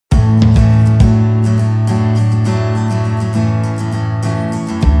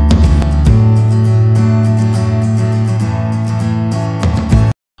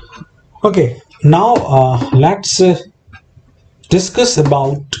Okay, now let's discuss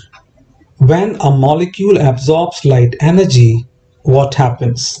about when a molecule absorbs light energy, what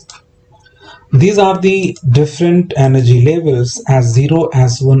happens. These are the different energy levels as 0,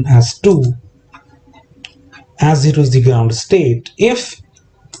 as 1, as 2. As 0 is the ground state. If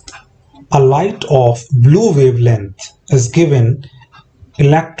a light of blue wavelength is given,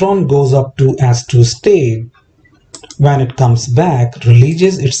 electron goes up to S2 state. When it comes back,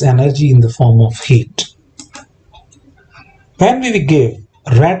 releases its energy in the form of heat. When we give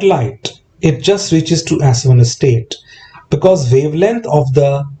red light, it just reaches to S1 state because wavelength of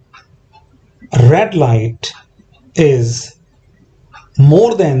the red light is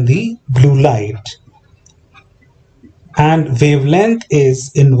more than the blue light, and wavelength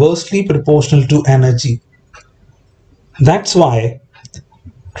is inversely proportional to energy. That's why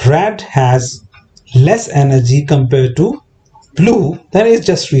red has less energy compared to blue, then it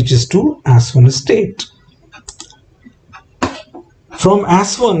just reaches to S1 state. From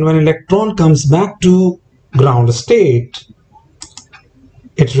S1, when electron comes back to ground state,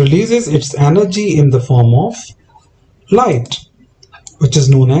 it releases its energy in the form of light, which is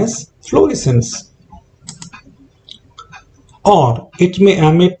known as fluorescence. Or it may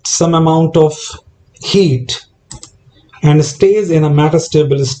emit some amount of heat and stays in a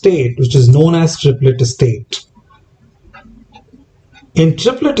metastable state, which is known as triplet state. In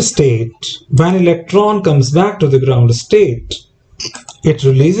triplet state, when electron comes back to the ground state, it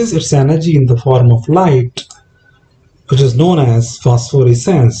releases its energy in the form of light, which is known as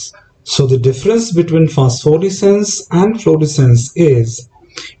phosphorescence. So the difference between phosphorescence and fluorescence is,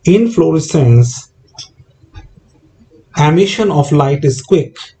 in fluorescence, emission of light is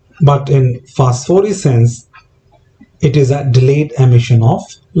quick, but in phosphorescence, it is a delayed emission of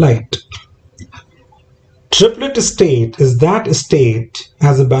light. Triplet state is that state,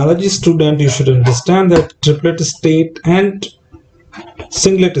 as a biology student, you should understand that triplet state and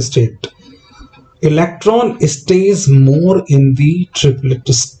singlet state. Electron stays more in the triplet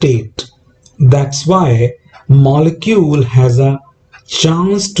state. That's why molecule has a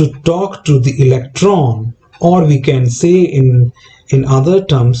chance to talk to the electron, or we can say in other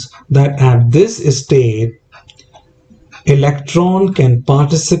terms that at this state, electron can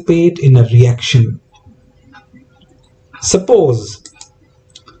participate in a reaction. Suppose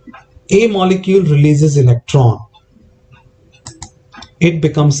a molecule releases electron. It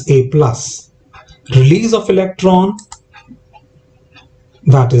becomes A+. Release of electron,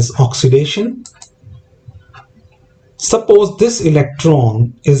 that is oxidation. Suppose this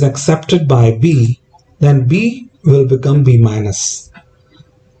electron is accepted by B, then B will become B-,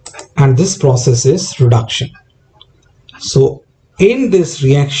 and this process is reduction. So in these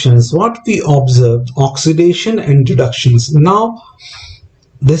reactions, what we observed, oxidation and reductions. Now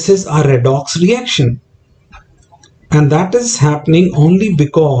this is a redox reaction, and that is happening only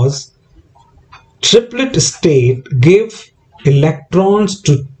because triplet state give electrons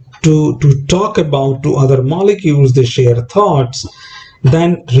to talk about to other molecules. They share thoughts,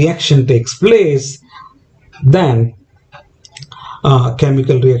 then reaction takes place, then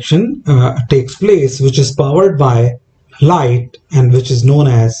chemical reaction takes place, which is powered by light and which is known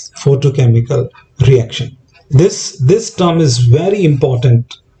as photochemical reaction. This term is very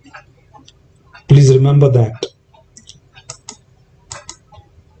important. Please remember that.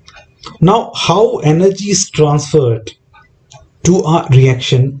 Now, how energy is transferred to a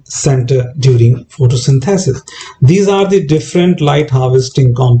reaction center during photosynthesis? These are the different light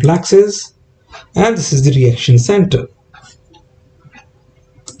harvesting complexes, and this is the reaction center.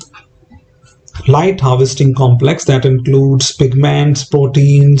 Light harvesting complex that includes pigments,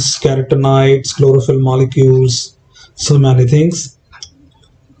 proteins, carotenoids, chlorophyll molecules, so many things.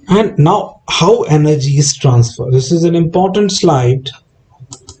 And now how energy is transferred. This is an important slide.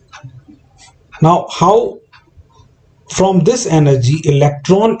 Now how from this energy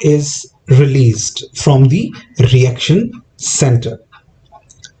electron is released from the reaction center,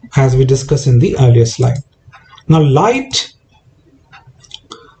 as we discussed in the earlier slide. Now light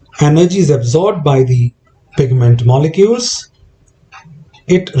energy is absorbed by the pigment molecules.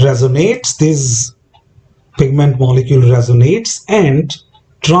 It resonates, this pigment molecule resonates and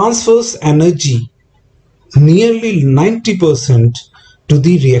transfers energy nearly 90% to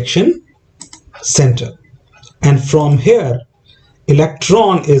the reaction center. And from here,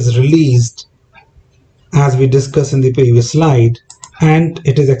 electron is released, as we discussed in the previous slide, and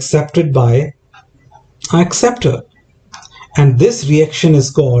it is accepted by an acceptor. And this reaction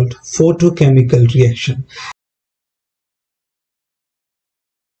is called photochemical reaction.